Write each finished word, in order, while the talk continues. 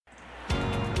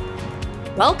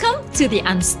Welcome to the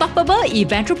Unstoppable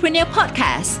Eventrepreneur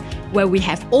Podcast, where we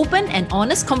have open and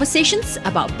honest conversations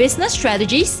about business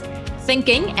strategies,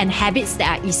 thinking, and habits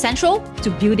that are essential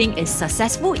to building a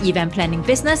successful event planning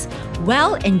business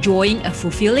while enjoying a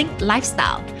fulfilling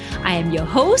lifestyle. I am your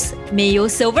host, Mayo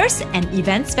Silvers, an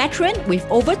events veteran with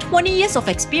over 20 years of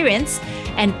experience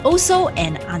and also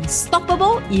an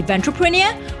unstoppable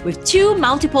eventrepreneur with two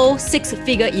multiple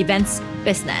six-figure events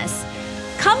business.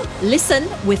 Come listen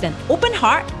with an open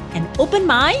heart and open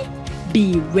mind.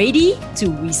 Be ready to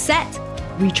reset,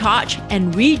 recharge,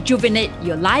 and rejuvenate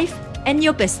your life and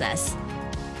your business.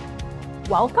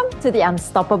 Welcome to the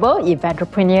Unstoppable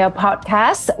Eventrepreneur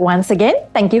Podcast. Once again,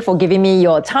 thank you for giving me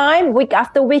your time week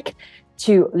after week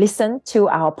to listen to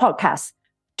our podcast.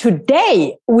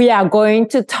 Today, we are going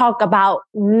to talk about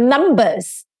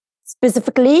numbers,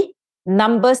 specifically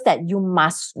numbers that you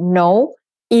must know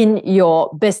in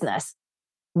your business.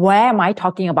 Where am I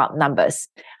talking about numbers?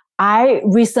 I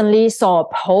recently saw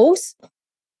a post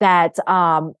that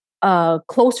a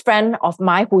close friend of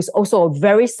mine who is also a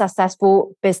very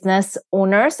successful business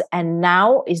owner and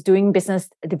now is doing business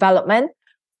development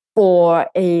for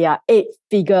a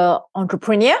eight-figure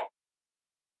entrepreneur.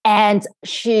 And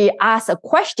she asked a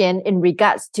question in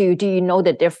regards to, do you know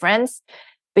the difference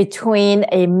between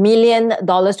 $1 million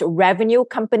revenue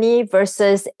company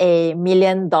versus $1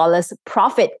 million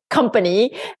profit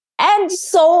company? And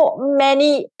so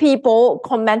many people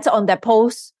commented on that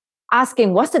post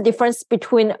asking what's the difference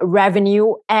between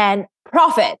revenue and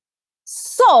profit.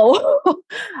 So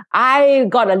I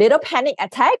got a little panic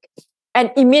attack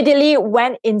and immediately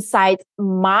went inside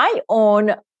my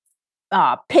own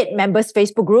paid members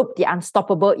Facebook group, the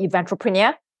Unstoppable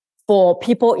Eventrepreneur, for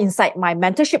people inside my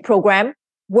mentorship program,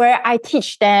 where I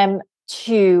teach them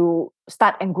to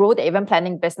start and grow the event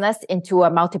planning business into a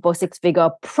multiple six-figure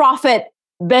profit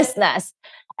business.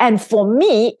 And for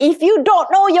me, if you don't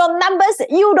know your numbers,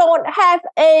 you don't have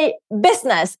a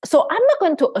business. So I'm not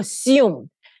going to assume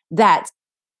that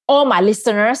all my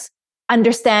listeners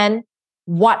understand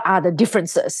what are the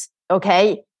differences,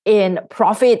 okay, in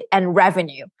profit and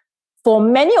revenue. For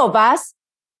many of us,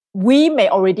 we may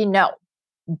already know,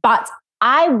 but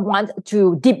I want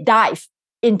to deep dive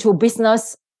into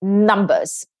business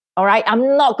numbers. All right.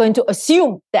 I'm not going to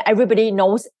assume that everybody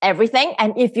knows everything.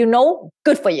 And if you know,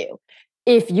 good for you.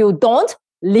 If you don't,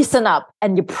 listen up.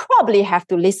 And you probably have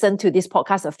to listen to this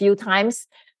podcast a few times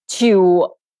to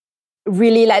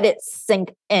really let it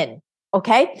sink in.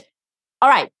 Okay. All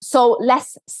right. So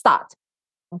let's start.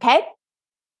 Okay.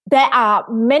 There are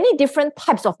many different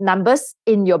types of numbers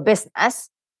in your business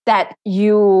that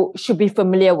you should be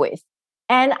familiar with.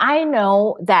 And I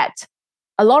know that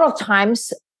a lot of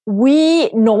times we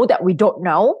know that we don't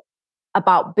know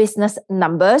about business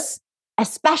numbers,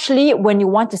 especially when you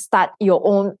want to start your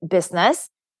own business.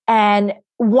 And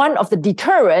one of the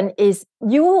deterrent is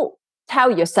you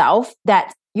tell yourself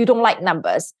that you don't like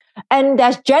numbers. And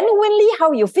that's genuinely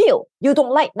how you feel. You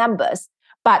don't like numbers.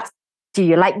 But do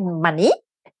you like money?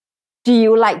 Do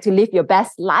you like to live your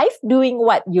best life doing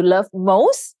what you love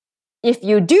most? If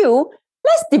you do,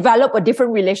 let's develop a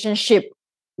different relationship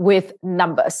with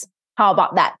numbers. How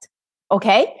about that?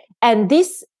 Okay. And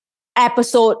this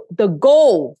episode, the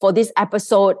goal for this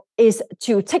episode is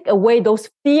to take away those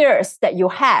fears that you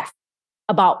have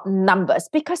about numbers,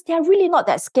 because they're really not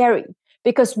that scary.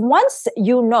 Because once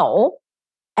you know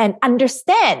and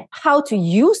understand how to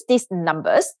use these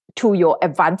numbers to your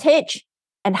advantage,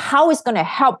 and how it's going to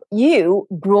help you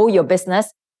grow your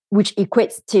business, which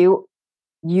equates to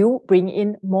you bring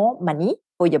in more money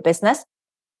for your business.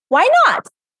 Why not?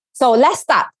 So let's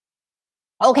start.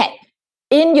 Okay.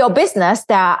 In your business,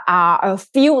 there are a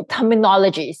few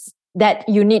terminologies that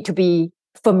you need to be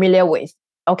familiar with.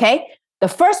 Okay. The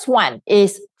first one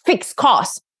is fixed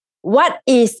cost. What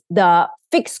is the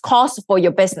fixed cost for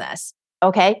your business?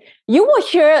 Okay. You will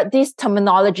hear this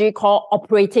terminology called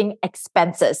operating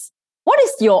expenses. What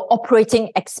is your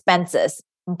operating expenses?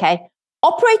 Okay.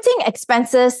 Operating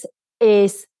expenses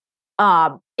is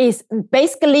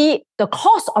basically the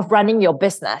cost of running your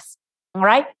business. All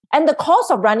right. And the cost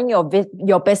of running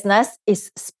your business is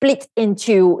split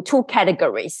into two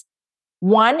categories.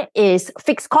 One is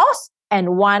fixed cost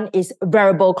and one is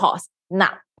variable cost.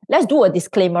 Now, let's do a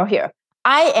disclaimer here.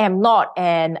 I am not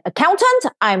an accountant.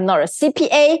 I'm not a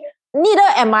CPA. Neither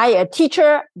am I a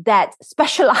teacher that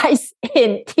specializes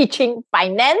in teaching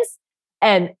finance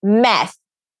and math.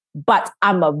 But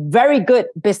I'm a very good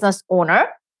business owner.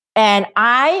 And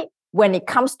when it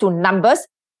comes to numbers,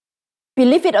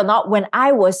 believe it or not, when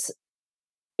I was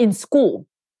in school,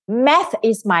 math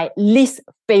is my least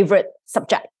favorite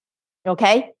subject.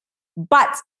 Okay.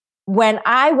 But when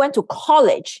I went to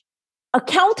college,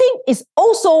 accounting is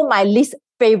also my least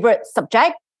favorite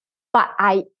subject, but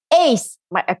I aced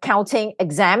my accounting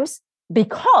exams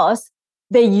because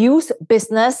they use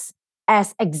business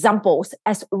as examples,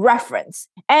 as reference.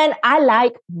 And I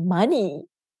like money.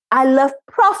 I love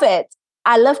profit.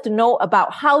 I love to know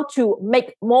about how to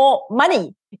make more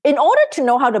money. In order to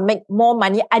know how to make more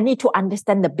money, I need to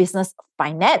understand the business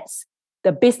finance,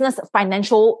 the business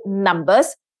financial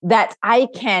numbers that I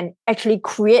can actually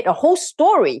create a whole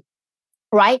story,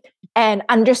 right? And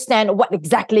understand what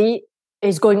exactly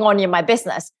is going on in my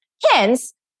business.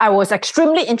 Hence, I was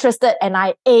extremely interested and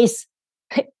I aced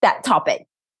that topic.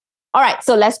 All right,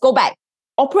 so let's go back.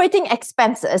 Operating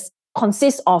expenses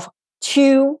consist of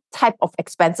two types of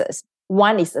expenses.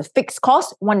 One is a fixed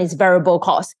cost, one is variable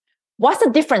cost. What's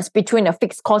the difference between a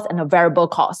fixed cost and a variable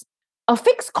cost? A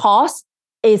fixed cost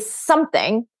is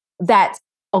something that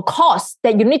a cost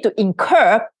that you need to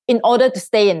incur in order to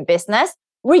stay in business,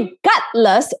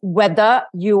 regardless whether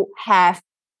you have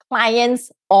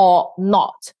clients or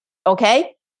not.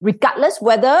 Okay? Regardless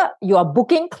whether you are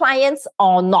booking clients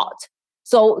or not.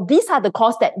 So these are the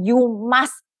costs that you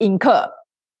must incur.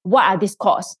 What are these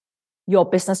costs? Your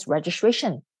business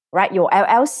registration, right? Your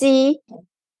LLC,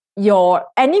 your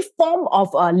any form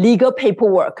of legal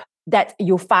paperwork that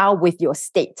you file with your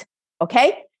state.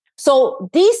 Okay? So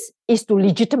this is to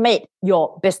legitimate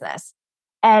your business.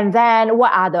 And then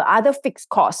what are the other fixed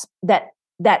costs that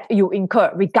you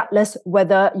incur regardless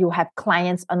whether you have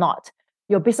clients or not?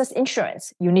 Your business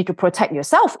insurance, you need to protect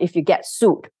yourself if you get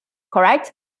sued,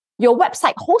 correct? Your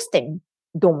website hosting,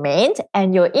 domain,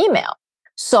 and your email.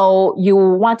 So you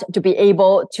want to be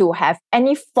able to have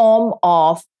any form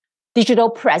of digital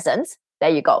presence. There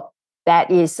you go.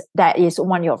 That is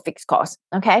one of your fixed costs.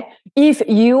 Okay. If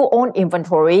you own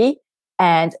inventory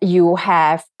and you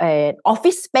have an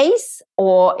office space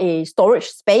or a storage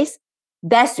space,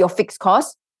 that's your fixed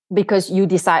cost because you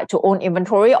decide to own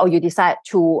inventory or you decide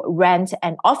to rent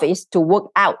an office to work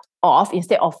out of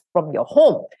instead of from your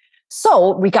home.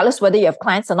 So regardless whether you have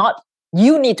clients or not,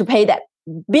 you need to pay that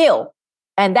bill.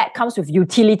 And that comes with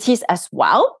utilities as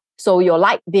well. So your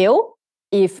light bill,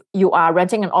 if you are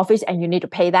renting an office and you need to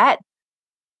pay that,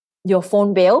 your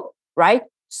phone bill, right?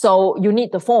 So you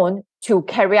need the phone to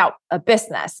carry out a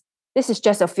business. This is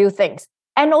just a few things.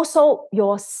 And also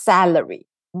your salary,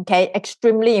 okay?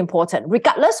 Extremely important.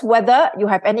 Regardless whether you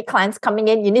have any clients coming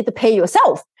in, you need to pay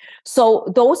yourself.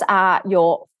 So those are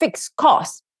your fixed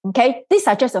costs, okay? These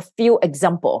are just a few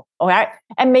examples, all right?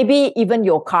 And maybe even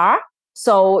your car.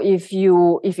 So if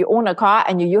you own a car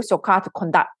and you use your car to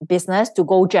conduct business, to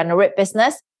go generate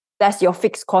business, that's your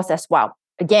fixed cost as well.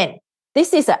 Again,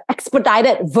 this is an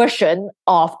expedited version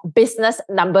of Business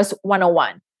Numbers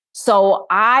 101. So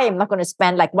I am not going to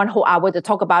spend like one whole hour to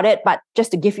talk about it, but just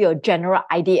to give you a general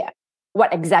idea,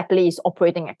 what exactly is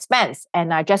operating expense.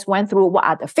 And I just went through what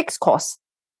are the fixed costs.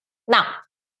 Now,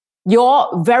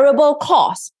 your variable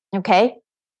costs, okay?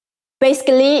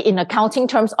 Basically, in accounting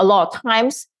terms, a lot of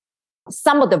times,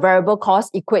 some of the variable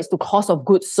costs equates to cost of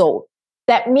goods sold.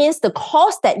 That means the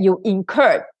cost that you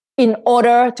incurred in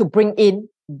order to bring in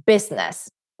business,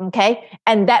 okay?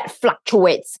 And that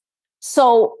fluctuates.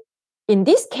 So in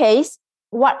this case,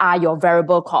 what are your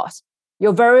variable costs?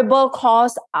 Your variable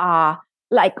costs are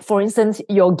like, for instance,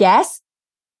 your gas,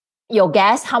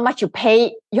 how much you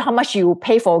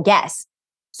pay for gas.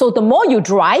 So the more you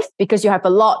drive, because you have a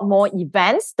lot more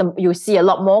events, you see a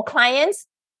lot more clients,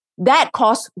 that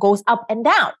cost goes up and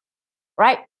down,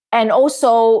 right? And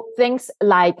also things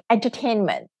like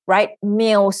entertainment, right?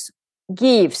 Meals,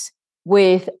 gifts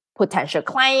with potential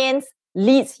clients,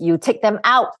 leads, you take them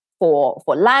out for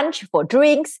lunch, for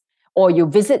drinks, or you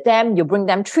visit them, you bring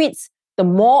them treats. The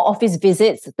more office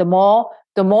visits, the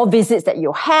more visits that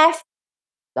you have,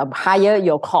 the higher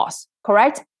your cost,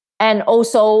 correct? And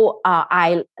also,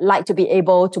 I like to be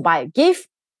able to buy a gift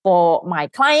for my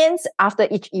clients after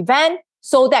each event.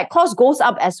 So that cost goes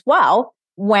up as well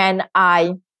when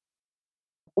I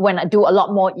do a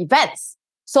lot more events.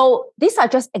 So these are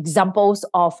just examples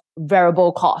of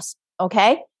variable costs,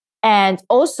 okay? And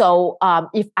also,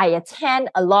 if I attend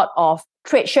a lot of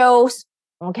trade shows,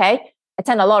 okay?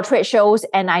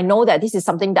 And I know that this is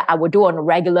something that I would do on a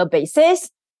regular basis.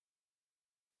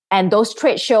 And those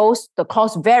trade shows, the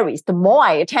cost varies. The more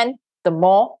I attend, the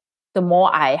more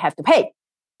I have to pay.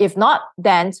 If not,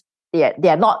 then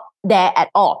they're not there at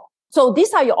all. So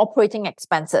these are your operating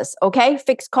expenses, okay?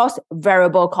 Fixed cost,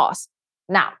 variable cost.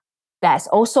 Now, there's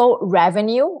also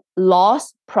revenue,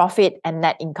 loss, profit, and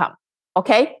net income,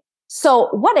 okay? So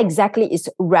what exactly is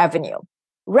revenue?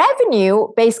 Revenue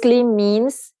basically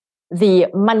means the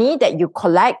money that you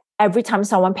collect every time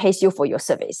someone pays you for your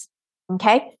service.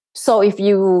 Okay. So if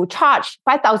you charge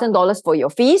 $5,000 for your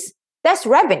fees, that's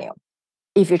revenue.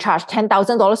 If you charge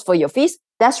 $10,000 for your fees,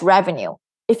 that's revenue.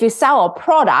 If you sell a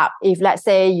product, if let's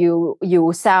say you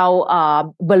sell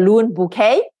a balloon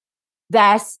bouquet,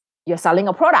 you're selling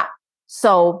a product.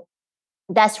 So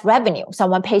that's revenue.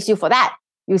 Someone pays you for that.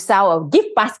 You sell a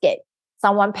gift basket.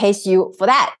 Someone pays you for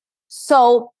that.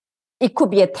 So it could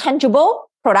be a tangible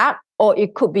product or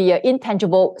it could be an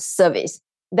intangible service.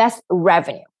 That's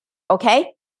revenue.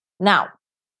 Okay. Now,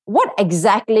 what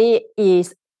exactly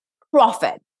is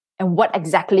profit and what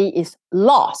exactly is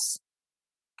loss?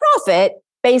 Profit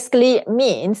basically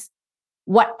means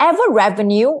whatever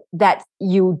revenue that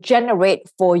you generate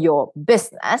for your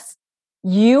business,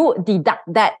 you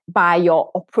deduct that by your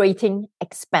operating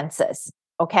expenses.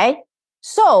 Okay.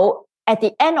 So at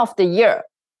the end of the year,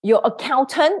 your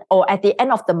accountant, or at the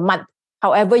end of the month,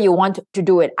 however you want to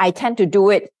do it, I tend to do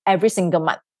it every single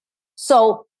month.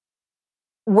 So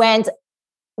when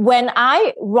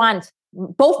I run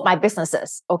both my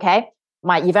businesses, okay,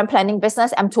 my event planning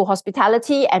business, M2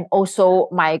 Hospitality, and also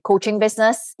my coaching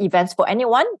business, Events for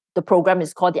Anyone, the program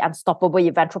is called the Unstoppable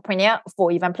Event Entrepreneur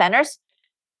for event planners.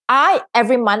 I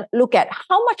every month look at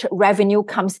how much revenue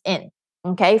comes in.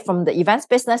 Okay, from the events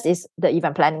business is the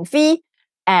event planning fee,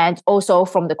 and also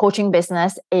from the coaching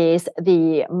business is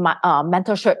the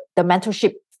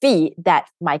mentorship fee that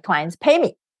my clients pay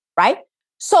me, right?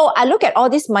 So I look at all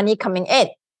this money coming in,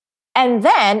 and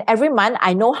then every month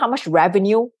I know how much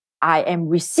revenue I am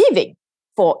receiving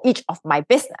for each of my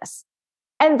business.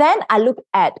 And then I look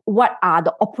at what are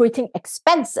the operating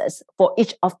expenses for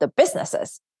each of the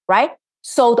businesses, right?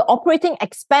 So the operating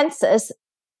expenses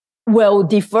will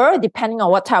differ depending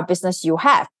on what type of business you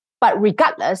have. But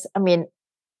regardless, I mean,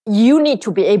 you need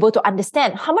to be able to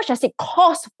understand how much does it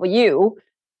cost for you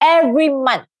every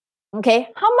month, okay?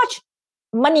 How much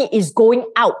money is going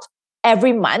out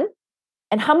every month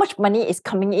and how much money is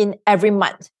coming in every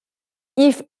month.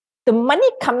 If the money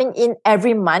coming in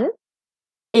every month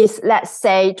is, let's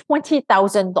say,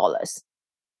 $20,000,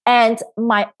 and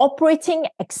my operating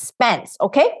expense,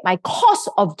 okay, my cost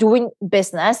of doing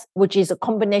business, which is a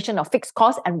combination of fixed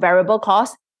cost and variable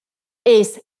cost,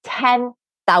 is $10,000,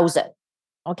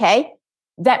 okay?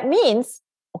 That means,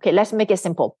 okay, let's make it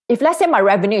simple. If let's say my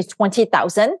revenue is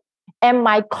 $20,000 and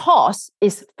my cost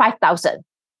is $5,000,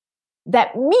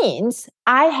 that means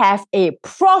I have a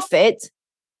profit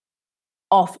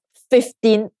of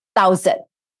 $15,000,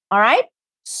 all right?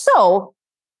 So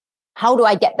how do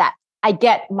I get that? I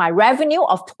get my revenue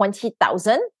of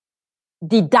 $20,000,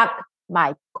 deduct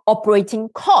my operating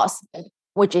cost,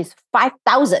 which is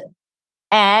 $5,000,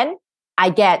 and I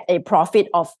get a profit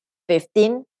of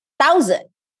 $15,000.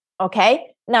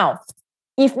 Okay. Now,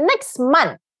 if next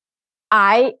month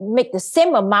I make the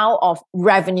same amount of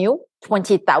revenue,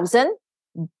 $20,000,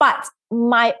 but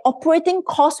my operating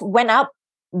cost went up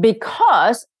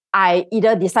because I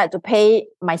either decide to pay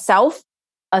myself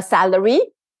a salary,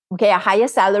 okay, a higher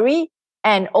salary,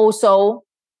 and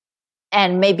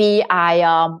maybe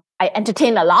I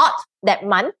entertain a lot that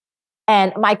month,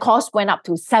 and my cost went up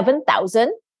to $7,000.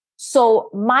 So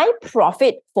my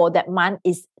profit for that month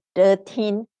is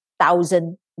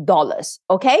 $13,000.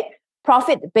 Okay,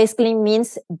 profit basically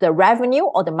means the revenue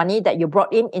or the money that you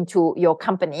brought into your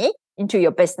company, into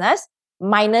your business,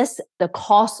 minus the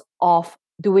cost of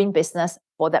doing business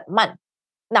for that month.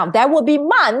 Now, there will be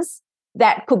months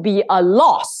that could be a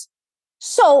loss.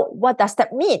 So what does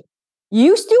that mean?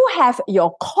 You still have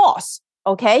your cost,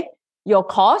 okay? Your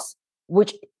cost,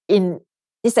 which in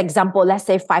this example, let's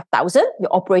say $5,000, your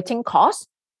operating cost,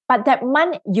 but that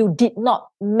month you did not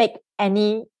make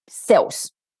any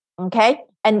sales, okay?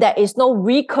 And there is no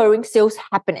recurring sales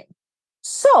happening.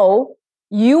 So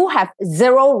you have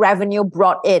zero revenue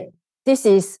brought in. This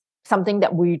is something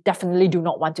that we definitely do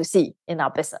not want to see in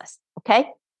our business,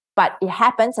 okay? But it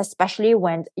happens especially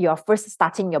when you're first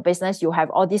starting your business, you have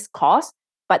all these costs,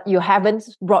 but you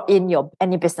haven't brought in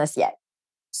any business yet.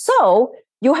 So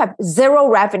you have zero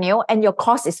revenue and your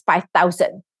cost is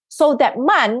 $5,000. So that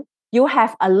month, you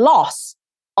have a loss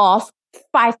of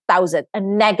 $5,000, a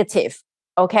negative,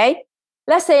 okay?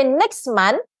 Let's say next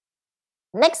month,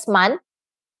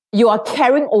 you are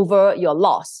carrying over your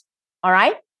loss, all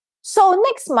right? So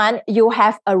next month, you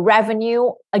have a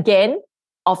revenue again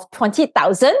of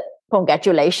 $20,000.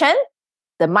 Congratulations.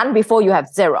 The month before, you have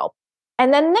zero.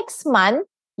 And then next month,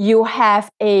 you have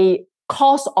a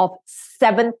cost of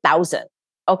 $7,000.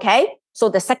 Okay. So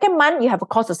the second month, you have a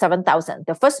cost of $7,000.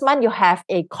 The first month, you have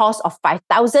a cost of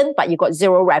 $5,000, but you got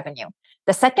zero revenue.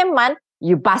 The second month,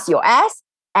 you bust your ass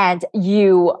and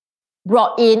you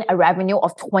brought in a revenue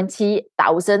of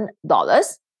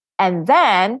 $20,000, and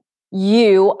then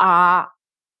you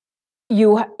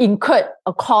incurred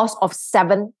a cost of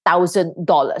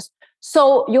 $7,000.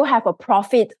 So you have a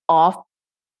profit of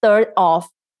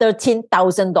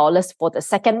 $13,000 for the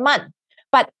second month.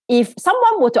 But if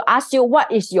someone were to ask you,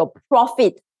 what is your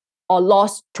profit or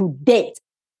loss to date?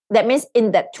 That means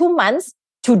in that 2 months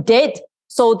to date.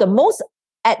 So the most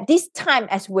at this time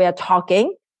as we're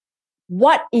talking,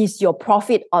 what is your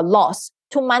profit or loss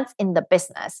 2 months in the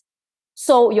business?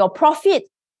 So your profit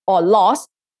or loss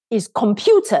is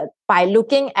computed by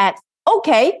looking at,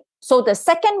 okay, so the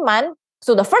second month,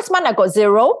 so the first month I got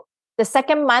 0. The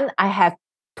second month I have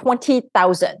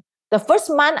 20,000. The first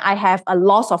month I have a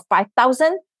loss of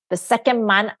 5,000. The second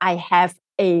month I have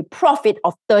a profit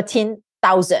of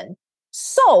 13,000.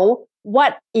 So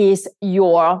what is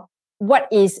your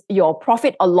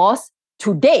profit or loss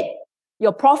to date?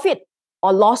 Your profit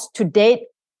or loss to date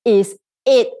is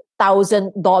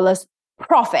 $8,000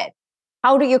 profit.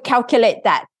 How do you calculate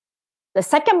that? The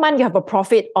second month you have a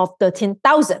profit of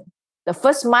 13,000. The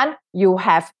first month you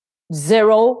have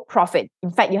 0 profit.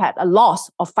 In fact, you had a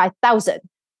loss of 5,000.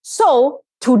 So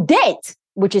to date,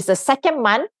 which is the second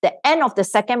month, the end of the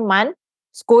second month,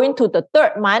 it's going to the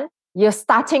third month, you're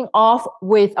starting off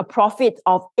with a profit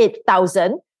of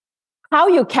 8,000. How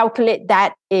you calculate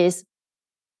that is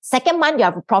second month you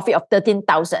have a profit of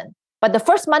 13,000, but the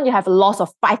first month you have a loss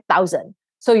of 5,000.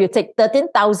 So you take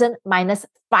 13,000 minus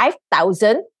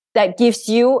 5,000, that gives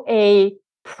you a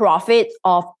profit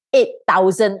of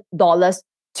 $8,000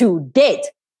 to date.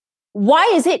 Why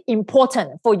is it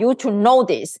important for you to know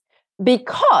this?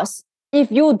 Because if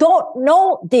you don't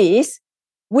know this,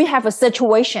 we have a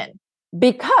situation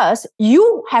because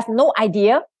you have no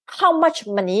idea how much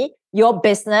money your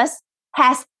business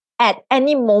has at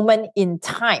any moment in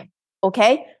time.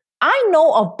 Okay? I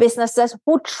know of businesses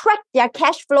who track their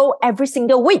cash flow every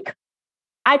single week.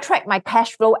 I track my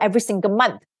cash flow every single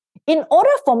month. In order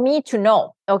for me to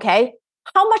know, okay,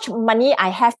 how much money I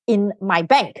have in my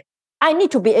bank, I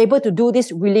need to be able to do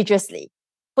this religiously.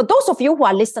 For those of you who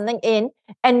are listening in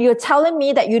and you're telling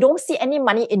me that you don't see any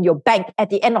money in your bank at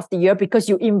the end of the year because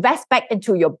you invest back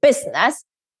into your business,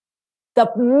 the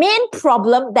main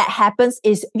problem that happens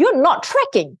is you're not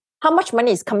tracking how much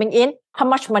money is coming in, how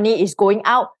much money is going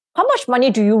out, how much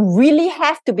money do you really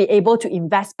have to be able to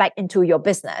invest back into your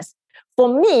business.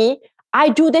 For me, I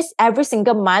do this every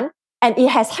single month, and it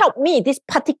has helped me this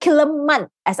particular month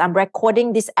as I'm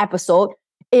recording this episode,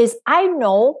 is I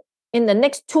know in the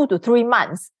next 2 to 3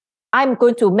 months, I'm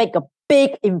going to make a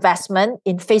big investment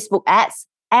in Facebook ads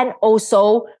and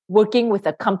also working with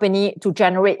a company to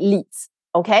generate leads.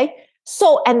 Okay.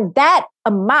 So, and that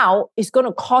amount is going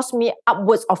to cost me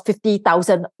upwards of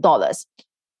 $50,000.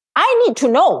 I need to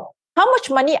know how much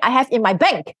money I have in my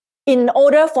bank in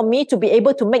order for me to be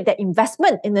able to make that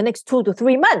investment in the next 2 to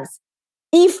 3 months.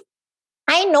 If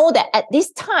I know that at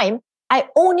this time, I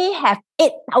only have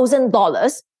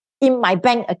 $8,000 in my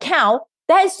bank account,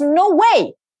 there's no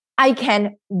way I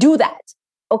can do that.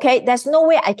 Okay, there's no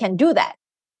way I can do that.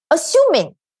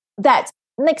 Assuming that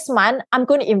next month I'm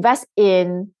going to invest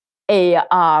in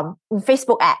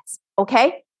Facebook ads,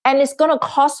 okay, and it's going to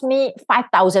cost me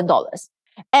 $5,000.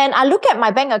 And I look at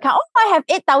my bank account, oh, I have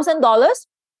 $8,000.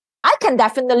 I can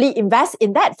definitely invest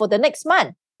in that for the next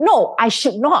month. No, I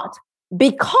should not.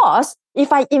 Because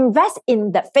if I invest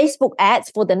in the Facebook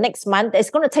ads for the next month, it's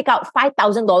going to take out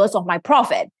 $5,000 of my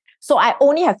profit. So I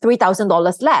only have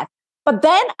 $3,000 left. But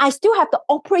then I still have the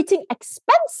operating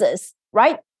expenses,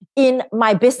 right, in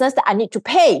my business that I need to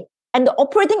pay. And the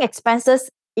operating expenses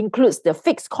includes the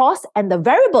fixed cost and the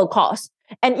variable cost.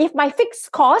 And if my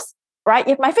fixed cost, right,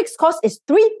 if my fixed cost is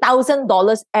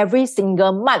 $3,000 every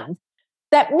single month,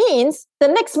 that means the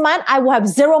next month I will have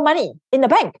zero money in the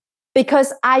bank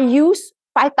because I use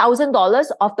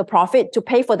 $5,000 of the profit to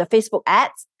pay for the Facebook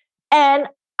ads. And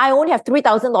I only have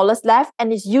 $3,000 left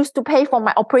and it's used to pay for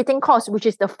my operating cost, which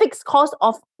is the fixed cost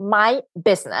of my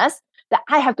business that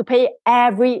I have to pay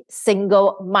every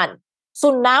single month.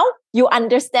 So now you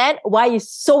understand why it's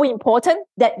so important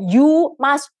that you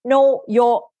must know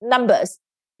your numbers.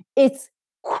 It's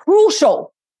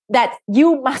crucial that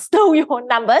you must know your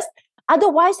numbers.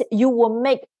 Otherwise, you will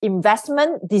make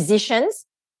investment decisions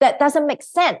that doesn't make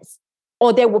sense,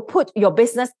 or they will put your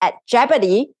business at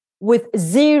jeopardy with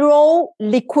zero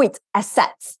liquid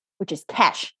assets, which is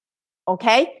cash.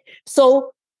 Okay?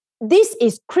 So this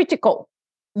is critical.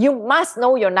 You must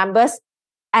know your numbers,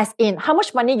 as in how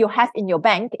much money you have in your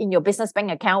bank, in your business bank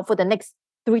account for the next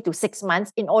 3 to 6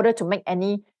 months in order to make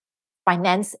any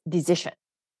finance decision.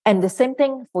 And the same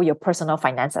thing for your personal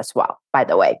finance as well, by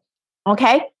the way.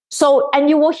 Okay? So, and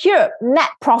you will hear net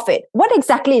profit. What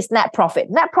exactly is net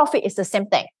profit? Net profit is the same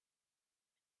thing.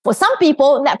 For some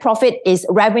people, net profit is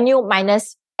revenue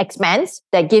minus expense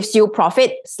that gives you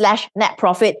profit / net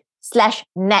profit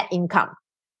 / net income.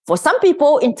 For some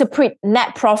people, interpret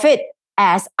net profit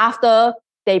as after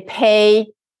they pay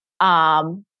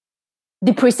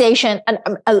depreciation and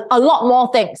a lot more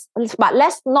things. But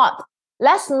let's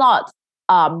not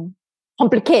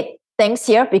complicate things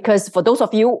here, because for those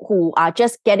of you who are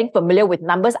just getting familiar with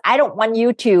numbers, I don't want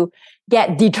you to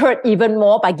get deterred even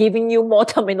more by giving you more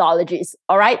terminologies.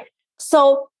 All right.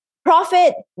 So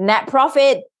profit, net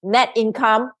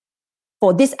income,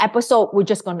 for this episode, we're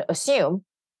just going to assume,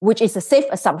 which is a safe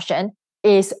assumption,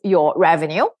 is your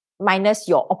revenue minus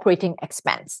your operating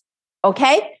expense.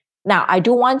 Okay. Now, I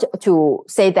do want to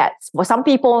say that for some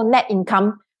people, net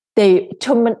income, they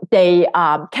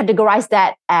categorize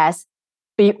that as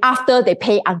after they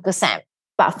pay Uncle Sam.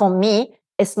 But for me,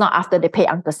 it's not after they pay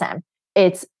Uncle Sam.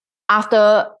 It's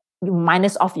after you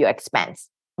minus off your expense.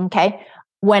 Okay.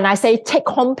 When I say take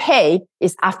home pay,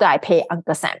 it's after I pay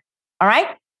Uncle Sam. All right.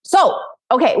 So,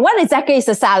 okay, what exactly is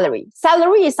a salary?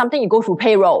 Salary is something you go through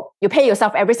payroll. You pay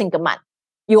yourself every single month.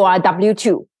 You are a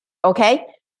W-2. Okay.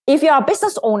 If you're a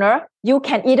business owner, you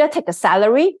can either take a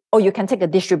salary or you can take a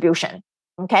distribution.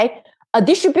 Okay. A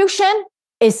distribution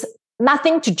is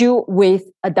nothing to do with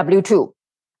a W-2.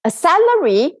 A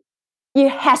salary, it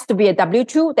has to be a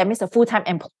W-2. That means a full-time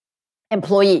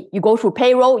employee. You go through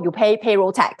payroll, you pay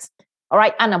payroll tax. All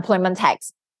right. Unemployment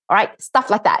tax. All right.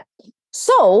 Stuff like that.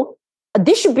 So a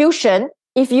distribution,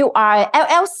 if you are an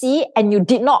LLC and you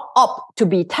did not opt to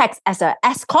be taxed as a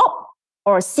S Corp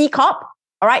or a C Corp,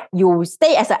 all right, you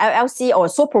stay as an LLC or a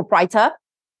sole proprietor,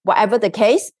 whatever the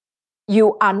case,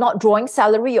 you are not drawing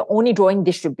salary, you're only drawing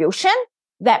distribution.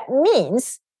 That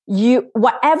means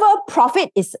whatever profit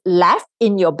is left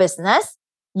in your business,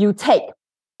 you take.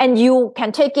 And you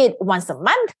can take it once a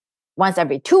month, once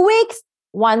every 2 weeks,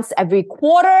 once every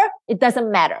quarter. It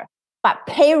doesn't matter. But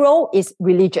payroll is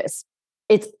religious.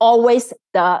 It's always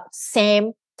the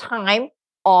same time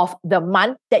of the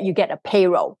month that you get a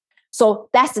payroll. So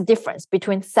that's the difference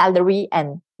between salary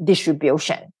and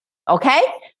distribution. Okay?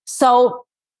 So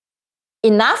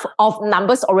enough of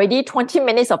numbers already, 20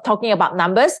 minutes of talking about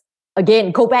numbers.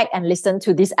 Again, go back and listen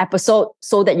to this episode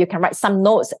so that you can write some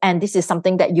notes. And this is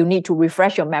something that you need to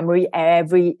refresh your memory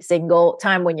every single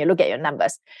time when you look at your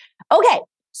numbers. Okay,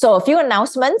 so a few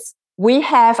announcements. We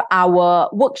have our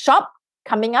workshop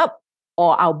coming up,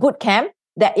 or our bootcamp,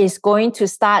 that is going to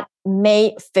start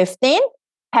May 15.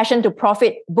 Passion to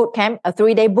Profit Bootcamp, a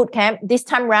 3-day bootcamp. This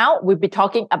time around, we'll be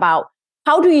talking about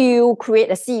how do you create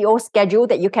a CEO schedule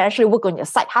that you can actually work on your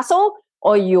side hustle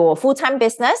or your full-time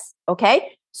business,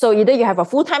 okay? So either you have a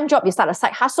full-time job, you start a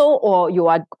side hustle, or you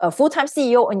are a full-time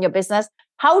CEO in your business.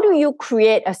 How do you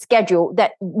create a schedule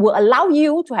that will allow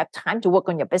you to have time to work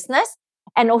on your business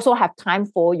and also have time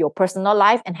for your personal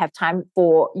life and have time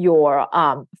for your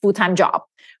full-time job?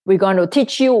 We're going to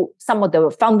teach you some of the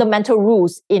fundamental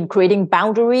rules in creating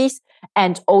boundaries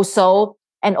and also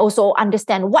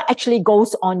understand what actually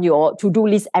goes on your to-do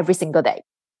list every single day.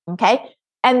 Okay.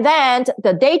 And then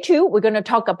the day 2, we're going to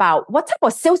talk about what type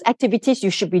of sales activities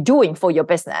you should be doing for your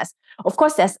business. Of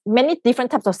course, there's many different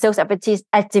types of sales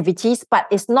activities, but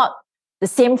it's not the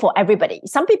same for everybody.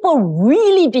 Some people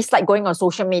really dislike going on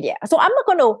social media. So I'm not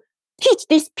going to teach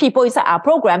these people inside our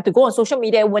program to go on social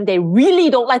media when they really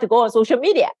don't like to go on social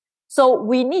media. So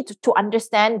we need to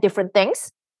understand different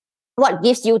things. What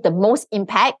gives you the most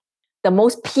impact, the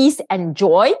most peace and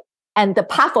joy, and the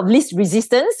path of least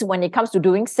resistance when it comes to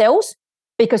doing sales,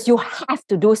 because you have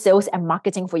to do sales and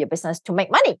marketing for your business to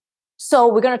make money. So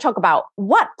we're going to talk about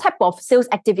what type of sales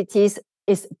activities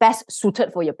is best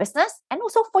suited for your business and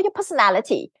also for your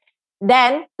personality.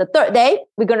 Then the 3rd day,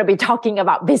 we're going to be talking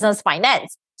about business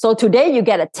finance. So today you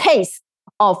get a taste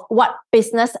of what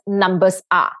business numbers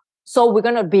are. So we're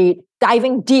going to be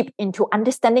diving deep into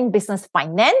understanding business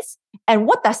finance and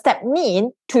what does that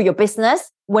mean to your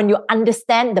business when you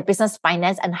understand the business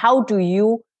finance, and how do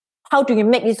you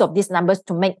make use of these numbers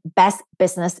to make best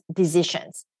business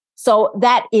decisions. So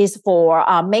that is for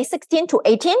May 16 to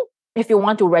 18. If you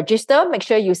want to register, make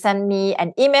sure you send me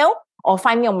an email or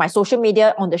find me on my social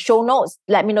media on the show notes.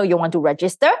 Let me know you want to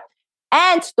register.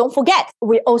 And don't forget,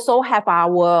 we also have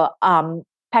our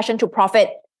Passion to Profit,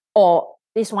 or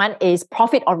this one is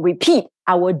Profit on Repeat,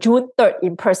 our June 3rd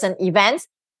in-person event,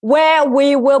 where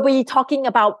we will be talking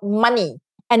about money,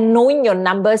 and knowing your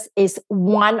numbers is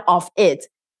one of it.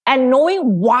 And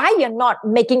knowing why you're not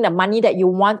making the money that you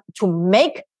want to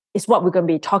make is what we're going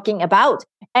to be talking about.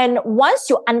 And once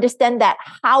you understand that,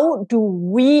 how do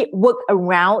we work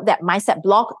around that mindset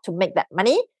block to make that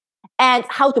money, and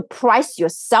how to price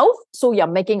yourself so you're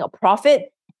making a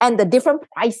profit, and the different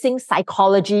pricing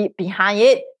psychology behind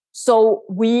it, so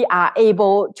we are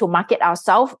able to market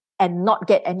ourselves and not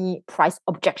get any price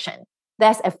objection.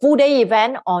 There's a full day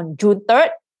event on June 3rd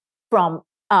from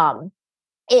 8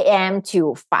 a.m.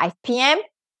 to 5 p.m.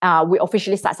 We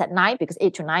officially start at 9 because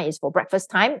 8 to 9 is for breakfast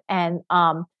time. And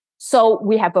so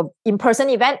we have an in-person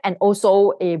event and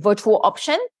also a virtual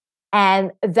option.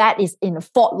 And that is in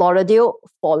Fort Lauderdale,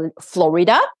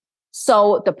 Florida.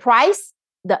 So the price,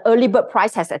 the early bird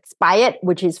price has expired,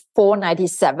 which is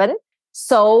 $497.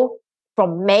 So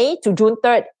from May to June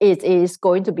 3rd, it is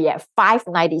going to be at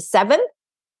 $597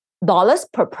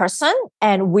 per person.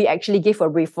 And we actually give a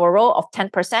referral of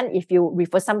 10% if you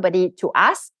refer somebody to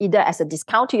us, either as a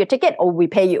discount to your ticket or we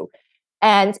pay you.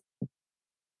 And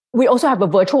we also have a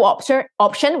virtual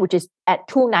option, which is at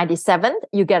 $297.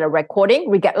 You get a recording,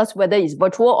 regardless whether it's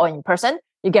virtual or in person.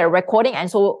 You get a recording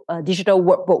and so a digital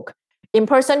workbook. In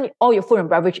person, all your food and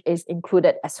beverage is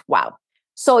included as well.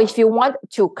 So if you want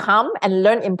to come and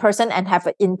learn in person and have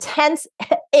an intense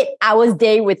 8 hours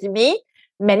day with me,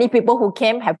 many people who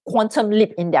came have quantum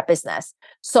leap in their business.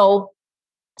 So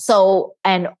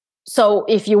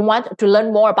if you want to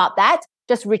learn more about that,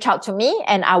 just reach out to me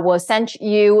and I will send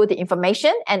you the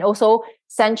information and also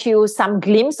send you some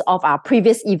glimpse of our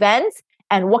previous events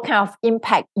and what kind of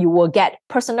impact you will get,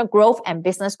 personal growth and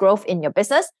business growth in your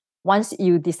business once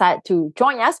you decide to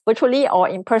join us virtually or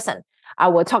in person. I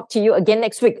will talk to you again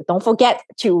next week. Don't forget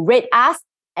to rate us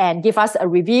and give us a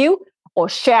review or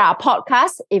share our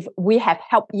podcast if we have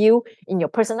helped you in your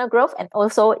personal growth and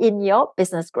also in your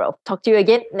business growth. Talk to you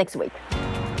again next week.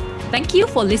 Thank you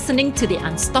for listening to the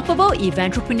Unstoppable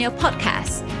Eventrepreneur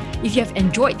podcast. If you have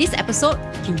enjoyed this episode,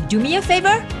 can you do me a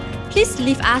favor? Please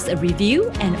leave us a review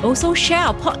and also share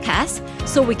our podcast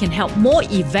so we can help more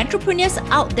eventrepreneurs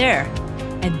out there.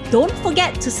 And don't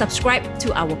forget to subscribe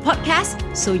to our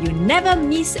podcast so you never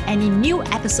miss any new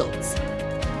episodes.